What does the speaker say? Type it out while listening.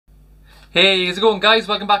Hey, how's it going guys?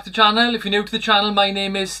 Welcome back to the channel. If you're new to the channel, my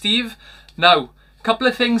name is Steve. Now, a couple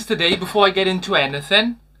of things today before I get into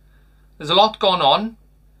anything. There's a lot going on.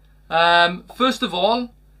 First of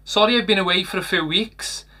all, sorry I've been away for a few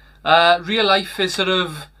weeks. Real life is sort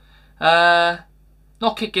of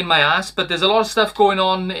not kicking my ass, but there's a lot of stuff going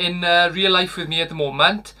on in real life with me at the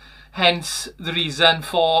moment. Hence the reason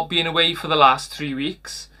for being away for the last 3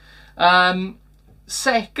 weeks.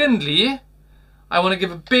 Secondly, I want to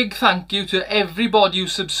give a big thank you to everybody who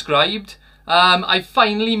subscribed. I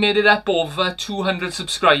finally made it up over 200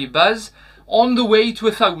 subscribers, on the way to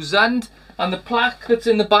 1,000, and the plaque that's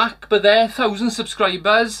in the back, but there, 1,000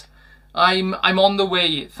 subscribers. I'm on the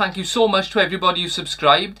way. Thank you so much to everybody who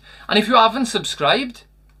subscribed. And if you haven't subscribed,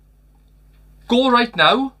 go right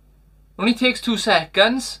now. It only takes 2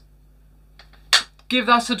 seconds. Give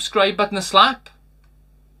that subscribe button a slap.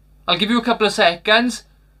 I'll give you a couple of seconds.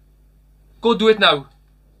 Go do it now.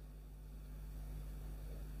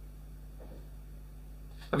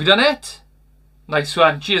 Have you done it? Nice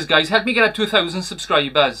one. Cheers guys. Help me get up to 1,000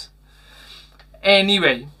 subscribers.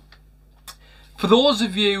 Anyway, for those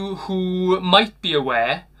of you who might be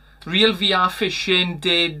aware, Real VR Fishing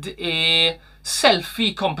did a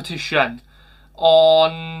selfie competition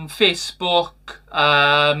on Facebook,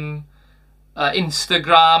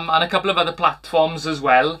 Instagram and a couple of other platforms as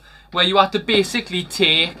well, where you had to basically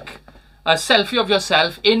take a selfie of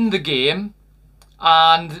yourself in the game,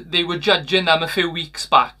 and they were judging them a few weeks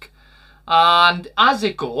back. And as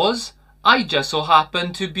it goes, I just so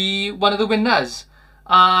happened to be one of the winners.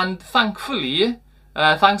 And thankfully,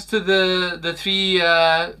 thanks to the 3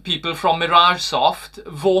 people from Mirage Soft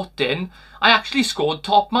voting, I actually scored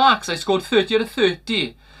top marks. I scored 30 out of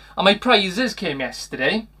 30. And my prizes came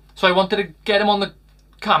yesterday. So I wanted to get them on the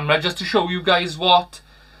camera just to show you guys what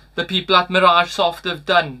the people at Mirage Soft have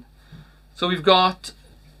done. So we've got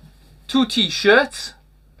 2 t-shirts,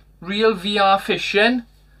 Real VR Fishing.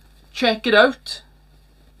 Check it out.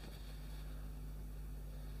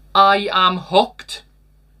 I am hooked.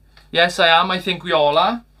 Yes, I am. I think we all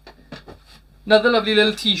are. Another lovely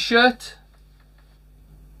little t-shirt.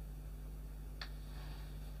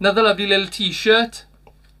 Another lovely little t-shirt,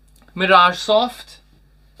 Mirage Soft.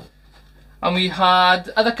 And we had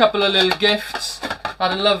other couple of little gifts.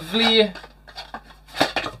 Had a lovely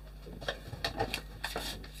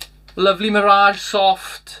Mirage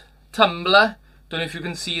Soft tumbler. Don't know if you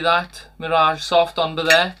can see that. Mirage Soft on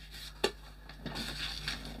there.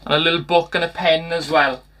 And a little book and a pen as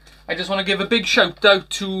well. I just want to give a big shout out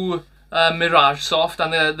to Mirage Soft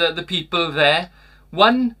and the people there.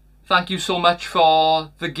 One, thank you so much for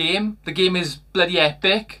the game. The game is bloody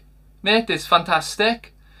epic. Mate, it's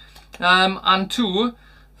fantastic. And 2,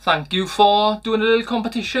 thank you for doing a little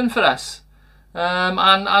competition for us.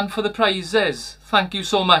 And for the prizes. Thank you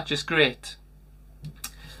so much, it's great.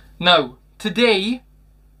 Now, today,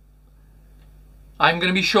 I'm going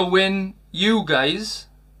to be showing you guys,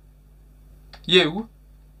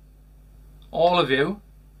 all of you,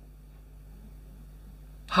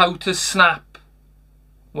 how to snap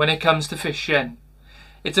when it comes to fishing.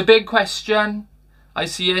 It's a big question. I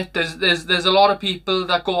see it. There's a lot of people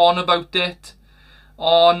that go on about it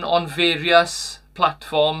on various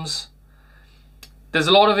platforms. There's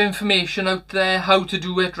a lot of information out there how to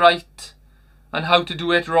do it right and how to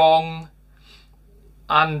do it wrong.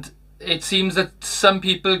 And it seems that some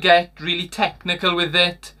people get really technical with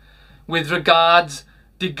it with regards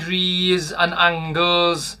degrees and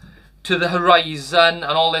angles to the horizon and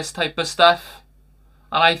all this type of stuff.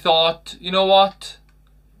 And I thought, you know what?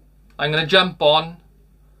 I'm going to jump on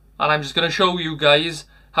and I'm just going to show you guys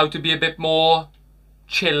how to be a bit more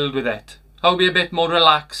chilled with it. How to be a bit more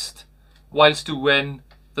relaxed whilst doing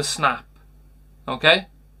the snap. Okay?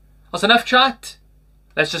 That's enough chat.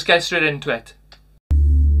 Let's just get straight into it.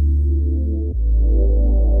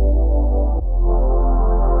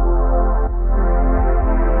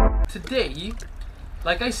 Today,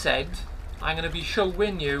 like I said, I'm going to be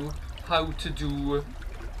showing you how to do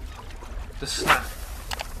the snap.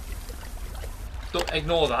 Don't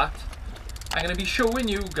ignore that. I'm going to be showing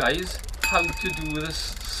you guys how to do this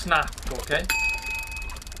snap, okay?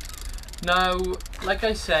 Now, like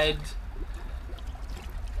I said,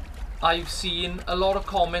 I've seen a lot of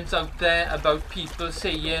comments out there about people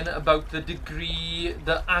saying about the degree,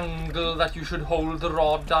 the angle that you should hold the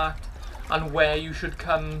rod at, and where you should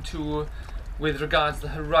come to with regards to the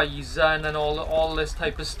horizon and all this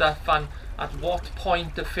type of stuff, and at what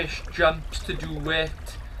point a fish jumps to do it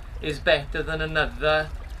is better than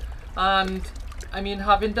another. And I mean,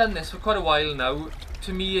 having done this for quite a while now,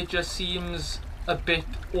 to me it just seems a bit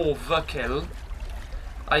overkill.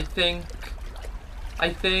 I think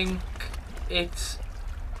it's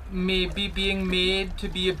maybe being made to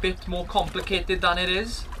be a bit more complicated than it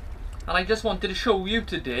is. And I just wanted to show you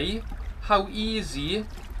today how easy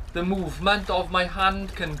the movement of my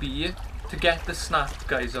hand can be to get the snap,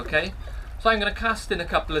 guys, okay? So I'm going to cast in a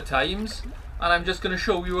couple of times, and I'm just going to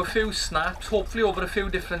show you a few snaps, hopefully over a few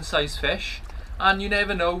different size fish. And you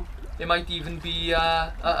never know, it might even be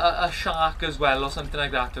a shark as well or something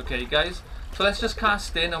like that, okay guys? So let's just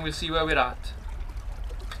cast in and we'll see where we're at.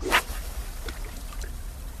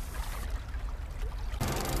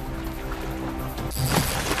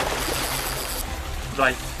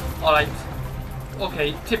 Right, alright.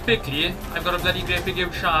 Okay, typically I've got a bloody great big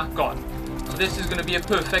huge shark on. So this is going to be a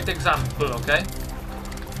perfect example, okay?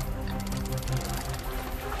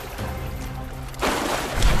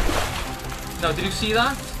 Now, did you see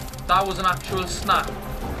that? That was an actual snap.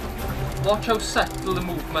 Watch how subtle the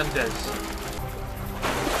movement is.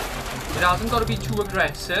 It hasn't got to be too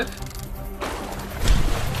aggressive.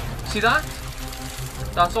 See that?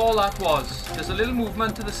 That's all that was. There's a little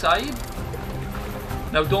movement to the side.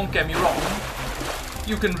 Now, don't get me wrong.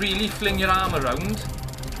 You can really fling your arm around.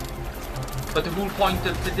 But the whole point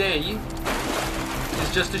of today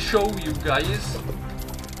is just to show you guys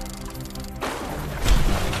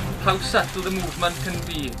how subtle the movement can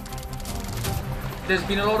be. There's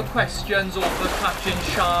been a lot of questions over catching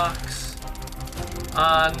sharks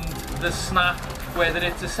and the snap, whether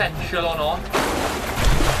it's essential or not.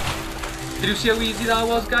 Did you see how easy that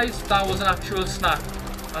was, guys? That was an actual snap,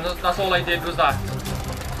 and that's all I did was that.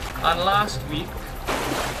 And last week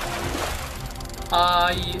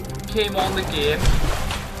I came on the game.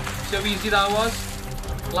 See how easy that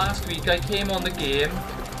was? Last week I came on the game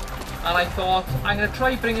and I thought, I'm going to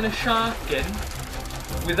try bringing a shark in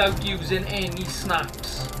without using any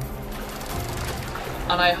snaps.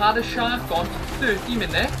 And I had a shark on for 30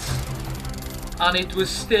 minutes and it was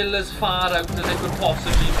still as far out as it could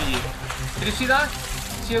possibly be. Did you see that?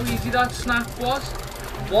 See how easy that snap was?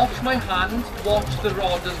 Watch my hand, watch the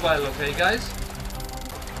rod as well, okay guys?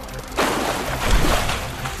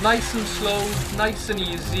 Nice and slow, nice and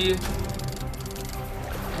easy.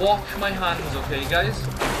 Watch my hands, okay guys?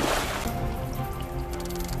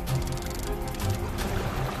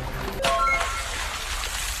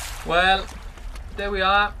 Well, there we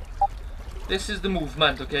are. This is the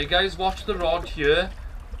movement, okay guys? Watch the rod here.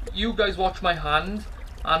 You guys watch my hand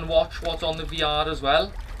and watch what's on the VR as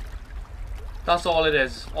well. That's all it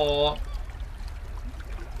is.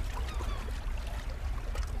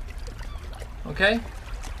 Okay?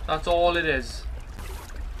 That's all it is.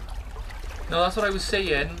 Now that's what I was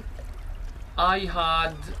saying. I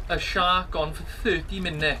had a shark on for 30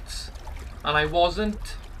 minutes and I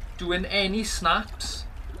wasn't doing any snaps.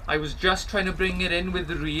 I was just trying to bring it in with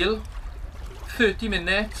the reel. 30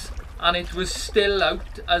 minutes and it was still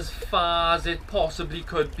out as far as it possibly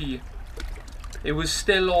could be. It was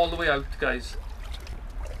still all the way out, guys.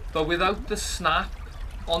 But without the snap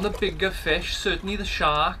on the bigger fish, certainly the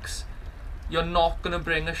sharks, you're not going to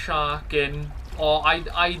bring a shark in. Or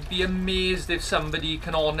I'd be amazed if somebody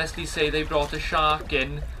can honestly say they brought a shark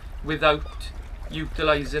in without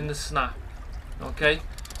utilising the snap. Okay?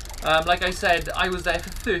 Like I said, I was there for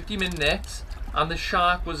 30 minutes and the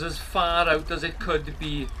shark was as far out as it could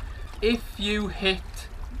be. If you hit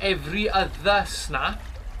every other snap,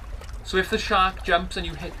 so if the shark jumps and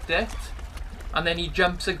you hit it, and then he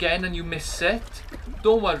jumps again and you miss it,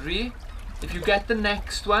 don't worry. If you get the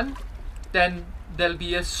next one, then there'll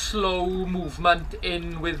be a slow movement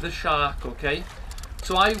in with the shark, okay?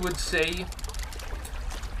 So I would say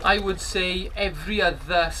every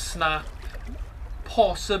other snap,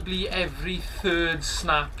 possibly every third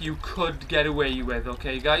snap you could get away with,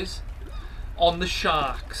 okay guys? On the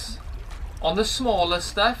sharks. On the smaller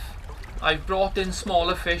stuff, I've brought in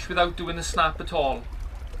smaller fish without doing the snap at all.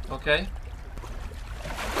 Okay?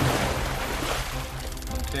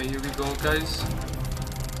 Okay, here we go guys.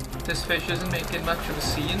 This fish isn't making much of a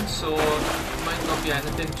scene, so it might not be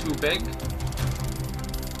anything too big.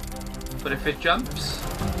 But if it jumps,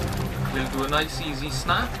 we'll do a nice easy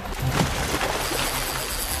snap.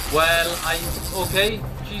 Well, okay,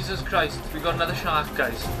 Jesus Christ, we got another shark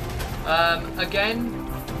guys. Again,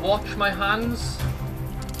 watch my hands,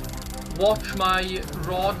 watch my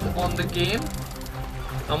rod on the game,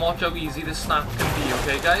 and watch how easy the snap can be,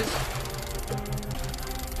 okay guys?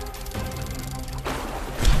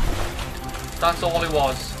 That's all it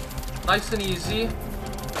was. Nice and easy.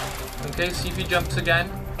 Okay, see if he jumps again.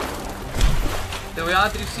 There we are,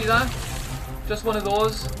 did you see that? Just one of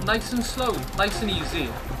those, nice and slow, nice and easy.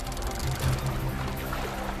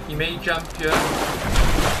 He may jump here.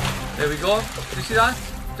 There we go, did you see that?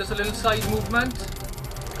 Just a little side movement.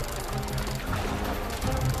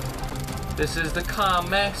 This is the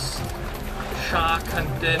calmest shark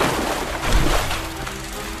hunting.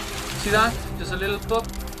 See that? Just a little boop.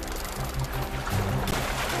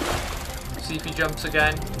 See if he jumps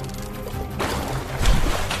again.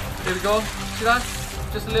 There we go. See that?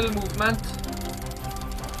 Just a little movement.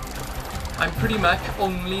 I'm pretty much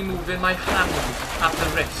only moving my hand at the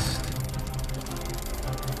wrist.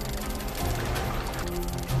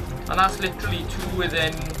 And that's literally 2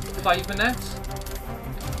 within 5 minutes.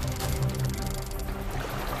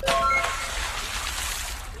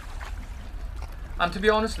 And to be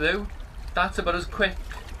honest though, that's about as quick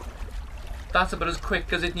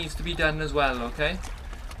as it needs to be done as well, okay?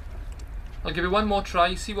 I'll give it one more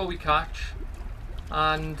try, see what we catch,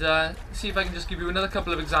 and see if I can just give you another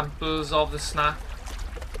couple of examples of the snap.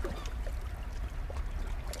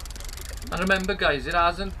 And remember guys,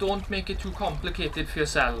 don't make it too complicated for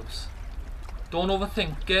yourselves. Don't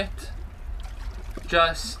overthink it.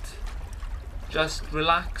 Just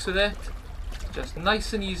relax with it. Just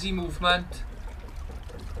nice and easy movement.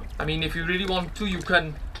 I mean, if you really want to, you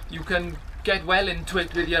can get well into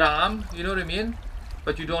it with your arm, you know what I mean?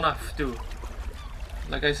 But you don't have to.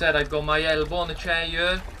 Like I said, I've got my elbow on the chair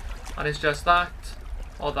here, and it's just that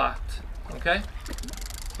or that. Okay?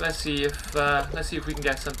 Let's see if we can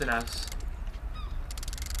get something else.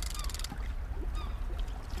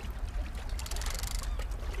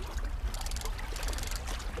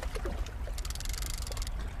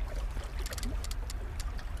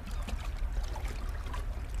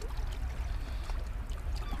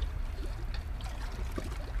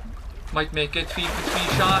 Might make it 3 for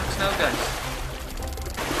 3 sharks now, guys.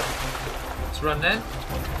 It's running.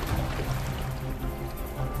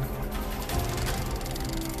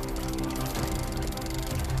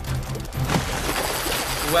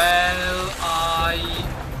 Well,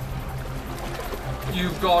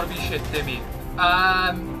 you've got to be shitting me.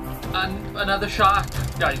 And another shark,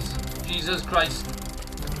 guys. Jesus Christ.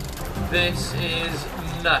 This is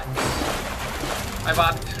nuts. I've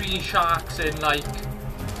had 3 sharks in like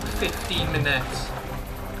 15 minutes.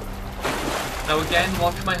 Now again,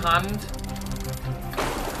 watch my hand.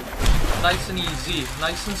 Nice and easy,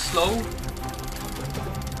 nice and slow.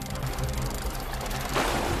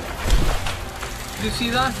 Did you see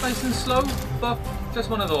that? Nice and slow, but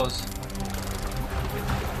just one of those.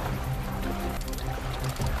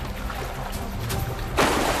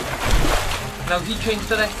 Now he changed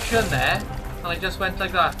direction there, and I just went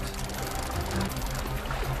like that.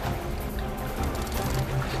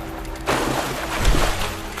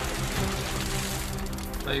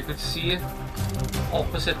 Now you could see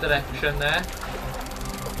opposite direction there.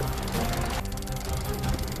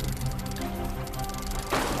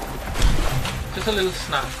 Just a little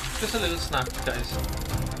snap, guys.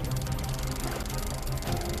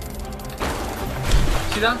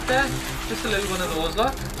 See that there? Just a little one of those,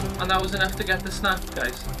 look. And that was enough to get the snap,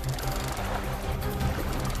 guys.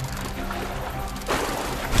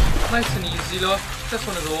 Nice and easy, look. Just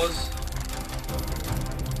one of those.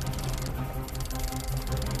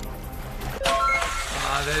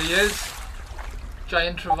 There he is,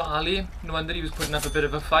 giant Trevally. No wonder he was putting up a bit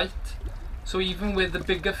of a fight. So even with the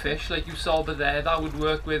bigger fish, like you saw over there, that would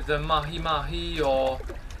work with the Mahi or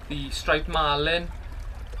the striped marlin.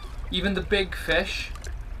 Even the big fish,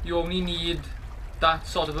 you only need that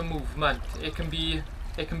sort of a movement. It can be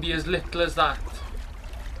as little as that.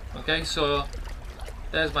 Okay, so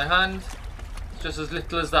there's my hand, it's just as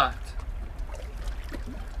little as that.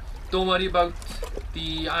 Don't worry about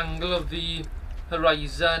the angle of the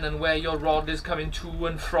horizon and where your rod is coming to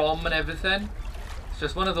and from and everything. It's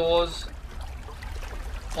just one of those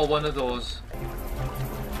or one of those.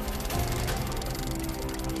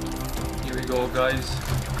 Here we go, guys.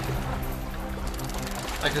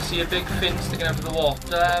 I can see a big fin sticking out of the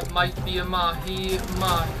water. Might be a Mahi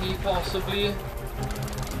possibly.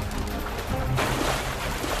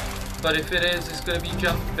 But if it is, it's going to be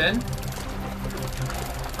jumping.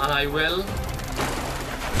 And I will.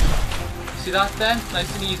 See that then?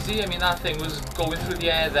 Nice and easy. I mean, that thing was going through the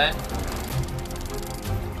air then.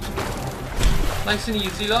 Nice and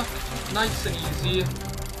easy, look. Nice and easy.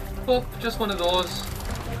 Oh, just one of those.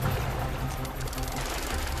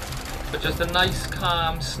 But just a nice,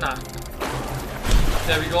 calm snap.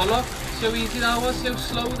 There we go, look. See how easy that was? See how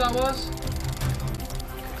slow that was?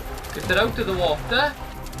 Get it out of the water.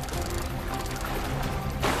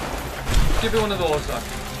 Give it one of those, look.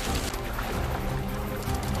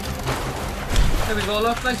 There we go,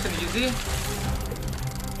 look, nice and easy.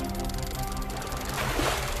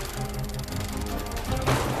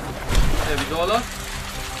 There we go, look.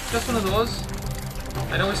 Just one of those.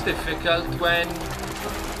 I know it's difficult when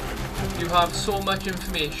You have so much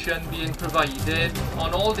information being provided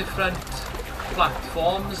on all different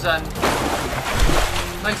platforms, and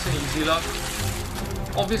nice and easy, look.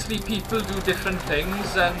 Obviously people do different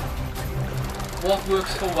things, and what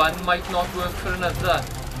works for one might not work for another.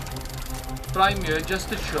 But I'm here just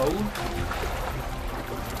to show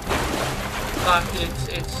that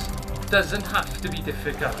it doesn't have to be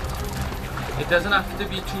difficult. It doesn't have to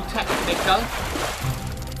be too technical.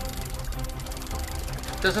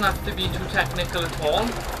 It doesn't have to be too technical at all.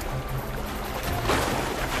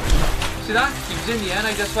 See that? He was in the end,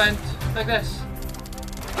 I just went like this.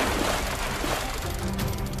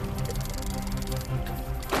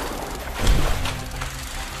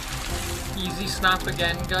 Easy snap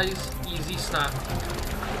again, guys. Easy snap.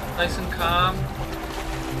 Nice and calm.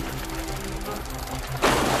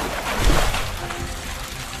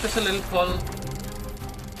 Just a little pull.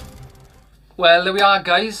 Well, there we are,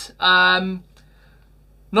 guys.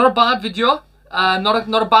 Not a bad video.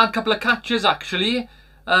 Not a bad couple of catches, actually.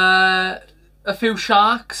 A few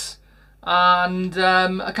sharks and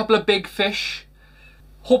a couple of big fish.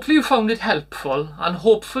 Hopefully you found it helpful, and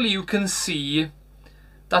hopefully you can see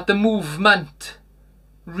that the movement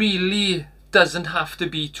really doesn't have to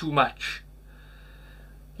be too much.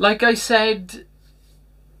 Like I said,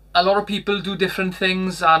 a lot of people do different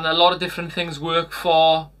things, and a lot of different things work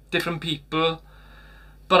for different people.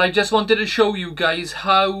 But I just wanted to show you guys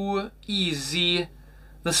how easy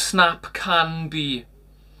the snap can be.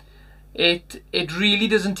 It really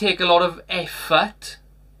doesn't take a lot of effort.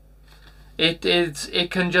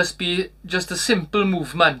 It can just be just a simple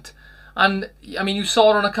movement. And I mean, you saw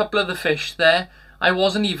on a couple of the fish there, I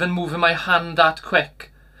wasn't even moving my hand that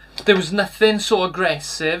quick. There was nothing so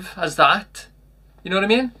aggressive as that. You know what I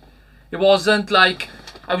mean? It wasn't like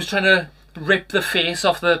I was trying to rip the face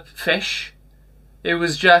off the fish. It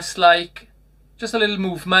was just like, just a little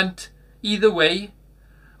movement either way,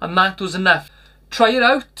 and that was enough. Try it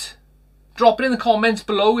out. Drop it in the comments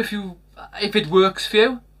below if it works for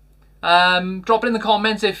you. Drop it in the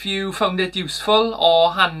comments if you found it useful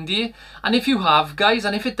or handy, and if you have, guys,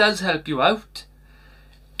 and if it does help you out,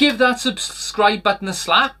 give that subscribe button a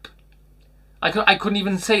slap. I couldn't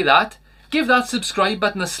even say that. Give that subscribe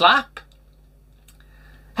button a slap.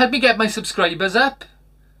 Help me get my subscribers up.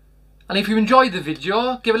 And if you enjoyed the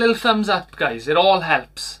video, give a little thumbs up, guys. It all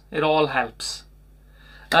helps. It all helps.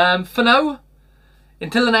 For now,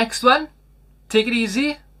 until the next one, take it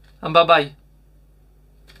easy and bye-bye.